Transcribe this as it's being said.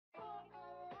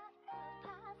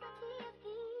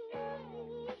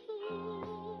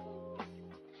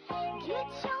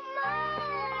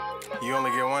You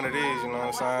only get one of these, you know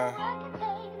what I'm saying?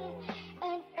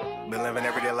 Been living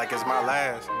every day like it's my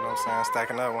last, you know what I'm saying?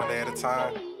 Stacking up one day at a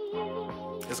time.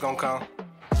 It's gonna come.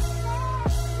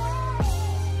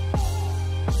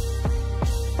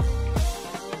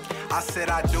 I said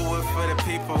I do it for the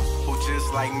people who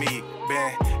just like me.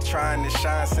 Been trying to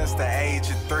shine since the age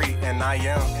of 3, and I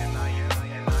am.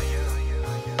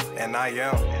 And I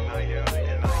am.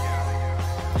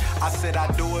 I said I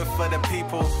do it for the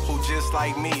people who just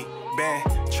like me. Been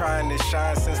trying to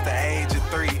shine since the age of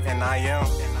 3, and I am.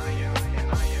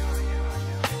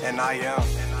 And I am.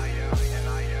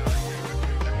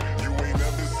 You ain't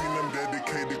never seen them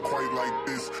dedicated quite like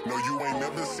this. No, you ain't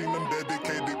never seen them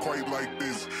dedicated quite like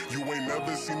this. You ain't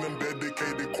never seen them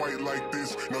dedicated quite like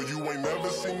this. No, you ain't never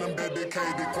seen them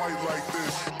dedicated quite like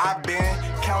this. I've been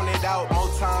counted out more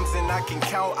times than I can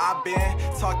count. I've been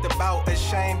talked about,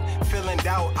 ashamed, feeling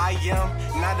doubt. I am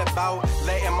not about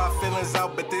letting my feelings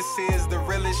out, but this is the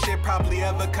realest shit probably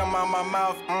ever come out my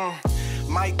mouth.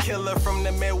 Mike Killer from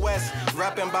the Midwest,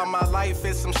 rapping about my life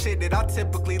is some shit that I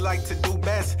typically like to do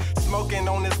best. Smoking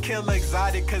on this killer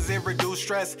exotic cause it reduce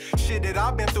stress. Shit that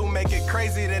I've been through make it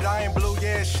crazy that I ain't blue,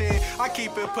 yeah shit. I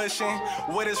keep it pushing,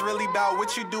 what it's really about,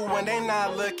 what you do when they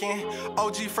not looking.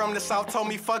 OG from the South told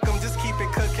me fuck them, just keep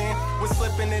it cooking. Was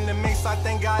slipping in the mix, I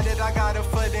thank God that I got a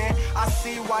foot in. I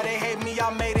see why they hate me,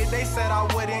 I made it, they said I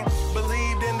wouldn't.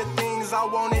 Believed in the things I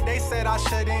wanted, they said I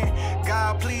shouldn't.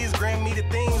 God please grant me the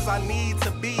things I need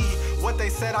to be what they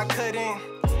said I couldn't.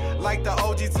 Like the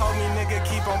OG told me, nigga,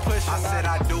 keep on pushing. I said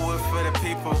I do it for the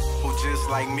people who just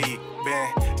like me.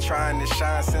 Been trying to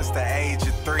shine since the age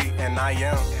of 3, and I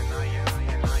am.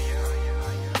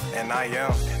 And I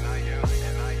am.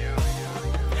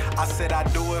 I said I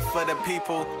do it for the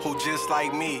people who just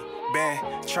like me. Been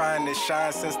trying to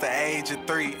shine since the age of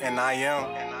 3, and I am.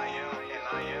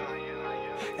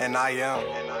 And I am.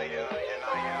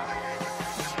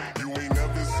 You ain't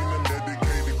never seen them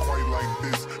dedicated quite like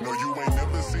this. No, you ain't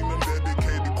never seen them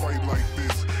dedicated quite like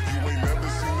this. You ain't never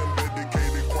seen them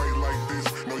dedicated quite like this.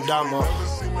 No, you ain't never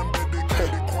seen them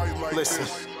dedicated quite like Listen.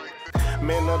 this.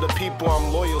 Man of the people,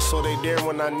 I'm loyal, so they there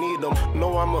when I need them.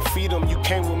 Know I'ma feed them, you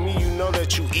came with me, you know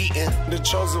that you eatin'. The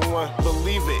chosen one,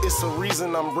 believe it, it's a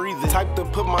reason I'm breathing. Type to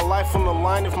put my life on the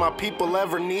line if my people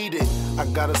ever need it. I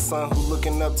got a son who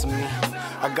looking up to me.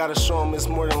 I gotta show him it's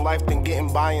more than life than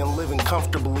getting by and living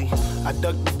comfortably. I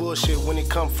duck the bullshit when it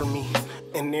come for me.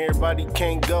 And everybody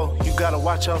can't go, you gotta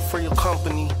watch out for your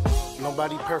company.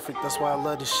 Nobody perfect, that's why I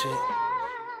love this shit.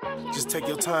 Just take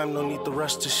your time, no need to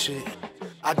rush this shit.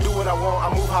 I do what I want, I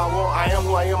move how I want, I am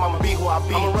who I am, I'ma be who I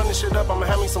be. I'ma run this shit up, I'ma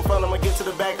have me some fun, I'ma get to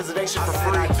the bag cause it ain't shit for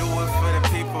free. I do it for the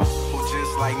people who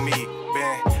just like me.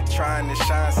 Been trying to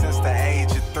shine since the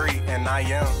age of 3, and I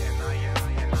am.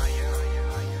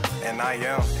 And I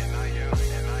am.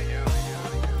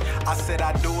 I said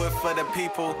I do it for the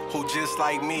people who just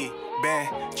like me. Been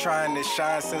trying to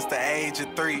shine since the age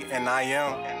of 3, and I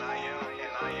am.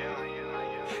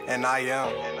 And I am.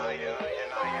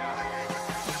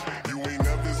 You ain't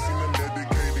never seen them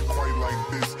dedicated quite like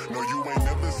this. No, you ain't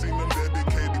never seen them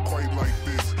dedicated quite like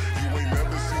this. You ain't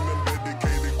never seen them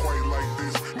dedicated quite like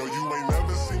this. No, you ain't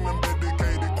never seen them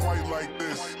dedicated quite like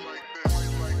this.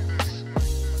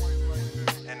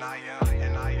 And I am.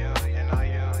 And I am. And I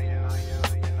am.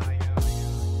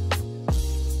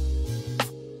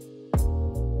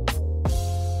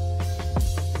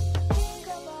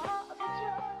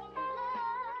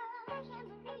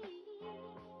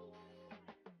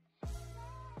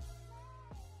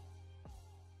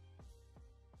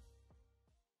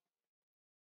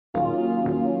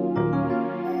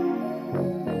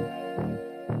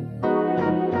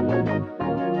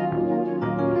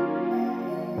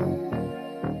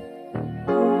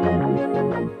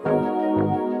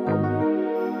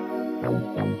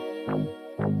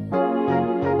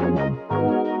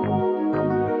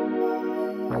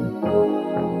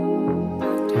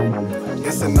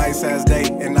 It's a nice ass day,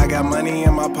 and I got money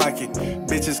in my pocket.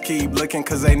 Bitches keep looking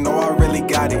cause they know I really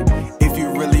got it. If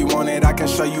you really want it, I can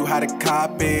show you how to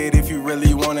cop it. If you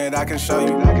really want it, I can show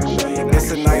you.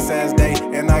 It's a nice ass day,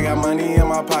 and I got money in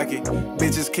my pocket.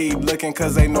 Bitches keep looking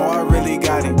cause they know I really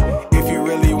got it. If you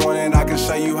really want it, I can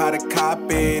show you how to cop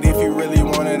it. If you really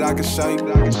want it, I can show you.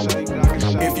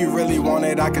 If you really want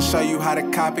it, I can show you how to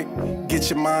cop it. Get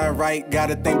your mind right,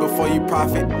 gotta think before you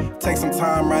profit. Take some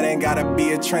time right, ain't gotta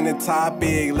be a trending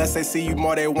topic. Let's say see you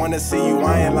more, they wanna see you,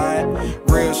 I ain't lying.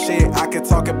 Real shit, I could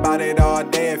talk about it all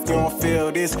day. If you don't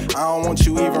feel this, I don't want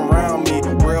you even around me.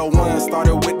 Real one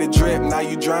started with the drip, now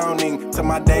you drowning. To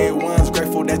my day ones,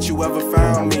 grateful that you ever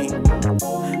found me.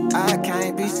 I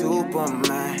can't be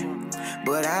Superman,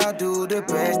 but I'll do the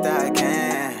best I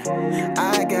can.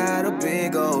 I got a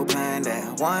big old plan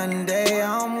that one day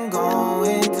I'm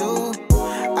going to.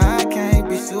 I can't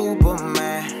be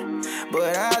Superman,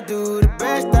 but I'll do the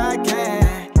best I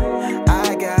can.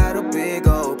 I got a big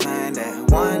old plan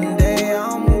that one day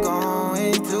I'm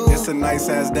going to. It's a nice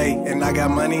ass day, and I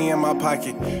got money in my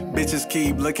pocket. Bitches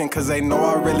keep looking cause they know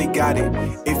I really got it.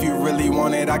 If you really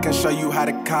want it, I can show you how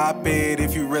to cop it.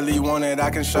 If you really want it, I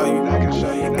can show you.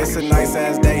 It's a nice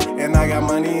ass day, and I got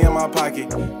money in my pocket.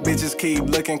 Bitches keep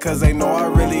looking cause they know I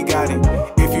really got it.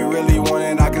 If you really want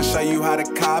it, I can show you how to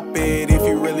cop it. If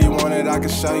you really want it, I can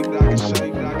show you.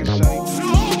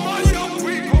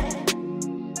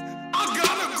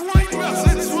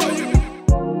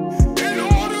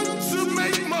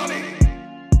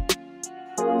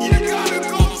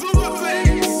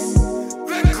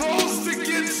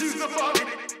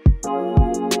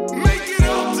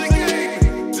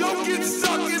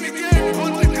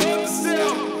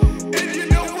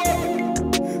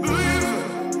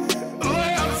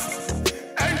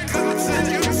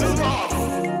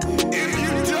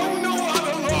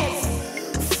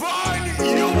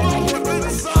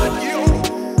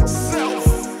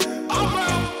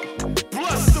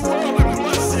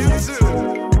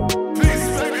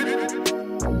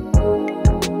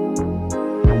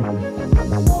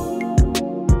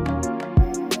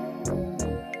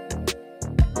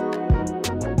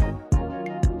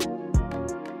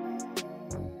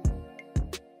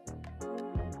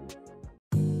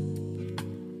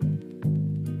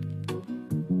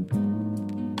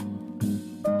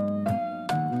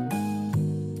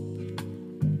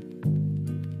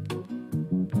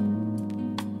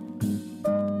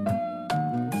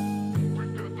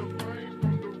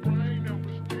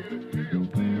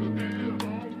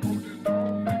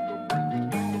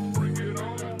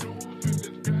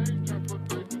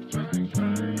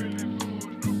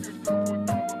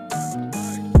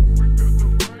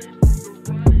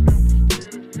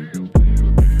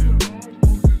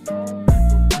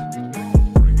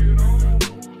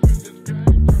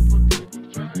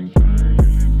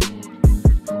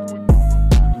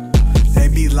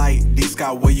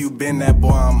 Dscott, where you been, that boy,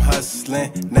 I'm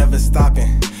hustling, never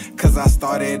stopping, cause I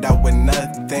started out with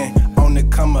nothing. On the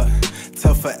come up,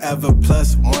 till forever,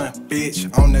 plus one,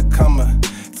 bitch, on the come up,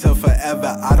 till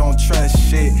forever. I don't trust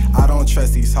shit, I don't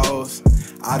trust these hoes,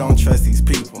 I don't trust these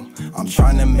people. I'm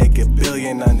trying to make a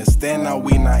billion, understand now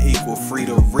we not equal. Free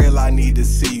the real, I need to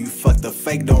see you. Fuck the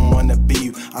fake, don't wanna be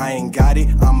you. I ain't got it,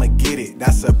 I'ma get it,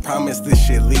 that's a promise, this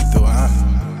shit lethal, huh?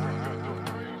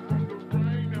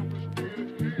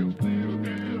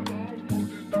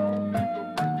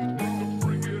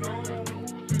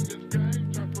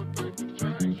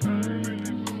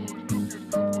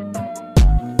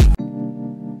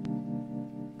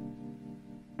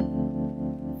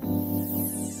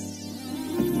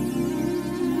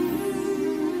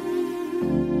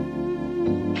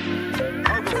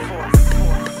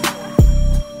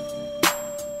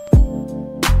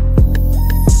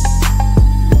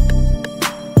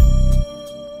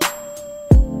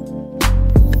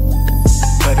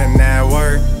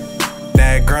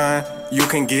 You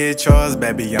can get yours,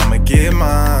 baby, I'ma get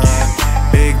mine.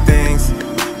 Big things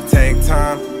take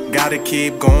time, gotta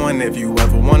keep going if you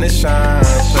ever wanna shine.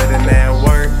 Put in that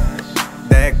work,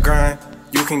 that grind.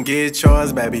 You can get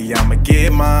yours, baby, I'ma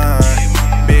get mine.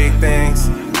 Big things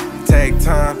take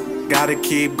time, gotta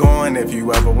keep going if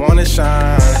you ever wanna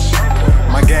shine.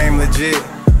 My game legit,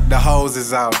 the hose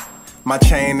is out. My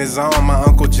chain is on, my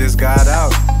uncle just got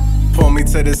out. Pulled me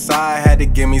to the side, had to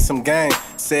give me some game.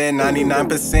 Said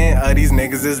 99% of these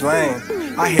niggas is lame.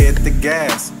 I hit the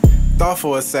gas, thought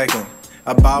for a second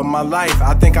about my life,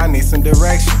 I think I need some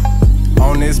direction.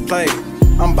 On this plate,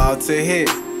 I'm about to hit.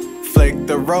 Flick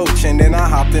the roach and then I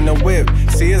hopped in the whip.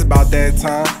 See, it's about that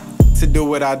time to do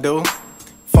what I do.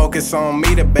 Focus on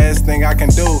me, the best thing I can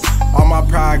do. All my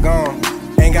pride gone,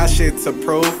 ain't got shit to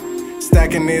prove.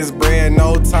 Stacking this bread,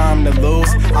 no time to lose.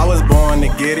 I was born to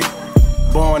get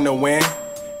it, born to win.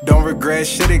 Don't regret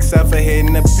shit except for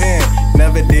hitting the pin.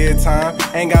 Never did time,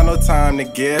 ain't got no time to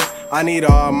give. I need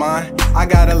all mine, I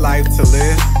got a life to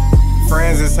live.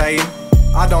 Friends is hating,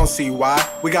 I don't see why.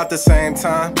 We got the same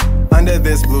time, under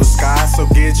this blue sky. So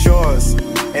get yours,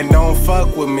 and don't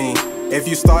fuck with me. If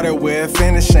you started with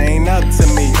finish, ain't up to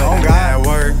me. Oh God, that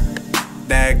work,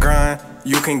 that grind.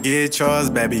 You can get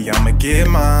yours, baby, I'ma get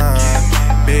mine.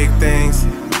 Big things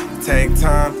take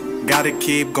time, gotta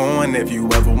keep going if you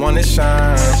ever wanna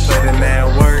shine. Put in that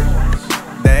work,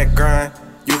 that grind.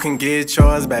 You can get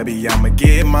yours, baby, I'ma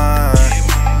get mine.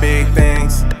 Big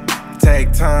things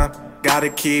take time, gotta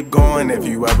keep going if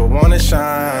you ever wanna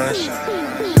shine.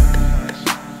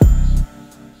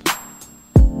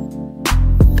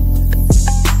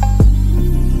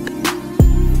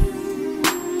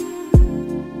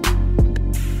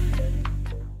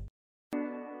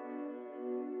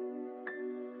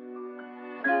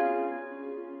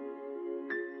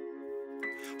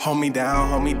 Hold me down,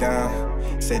 hold me down.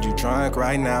 Said you drunk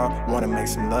right now, wanna make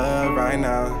some love right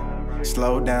now.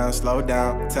 Slow down,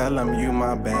 tell him you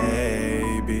my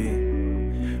baby.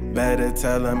 Better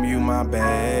tell him you my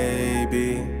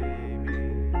baby.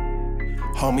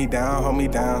 Hold me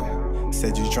down.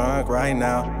 Said you drunk right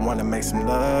now, wanna make some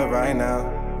love right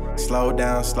now. Slow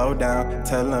down,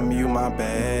 tell him you my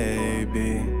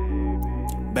baby.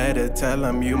 Better tell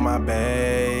him you my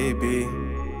baby.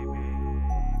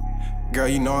 Girl,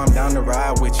 you know I'm down to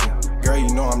ride with you. Girl,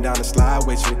 you know I'm down to slide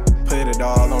with you. Put it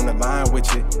all on the line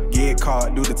with you. Get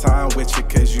caught, do the time with you,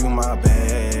 cause you my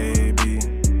baby.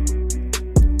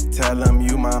 Tell him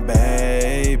you my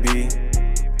baby.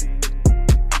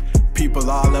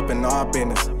 People all up in our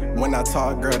business. When I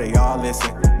talk, girl, they all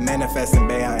listen. Manifesting,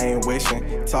 babe, I ain't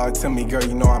wishing. Talk to me, girl,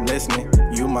 you know I'm listening.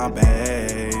 You my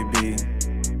baby.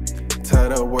 Tell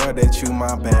the world that you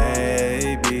my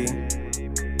baby.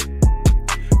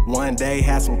 One day,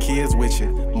 have some kids with you.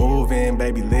 Move in,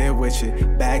 baby, live with you.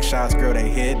 Back shots, girl, they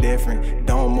hit different.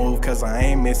 Don't move, cause I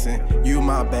ain't missing. You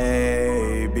my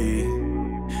baby.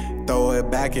 Throw it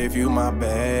back if you my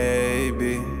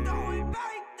baby.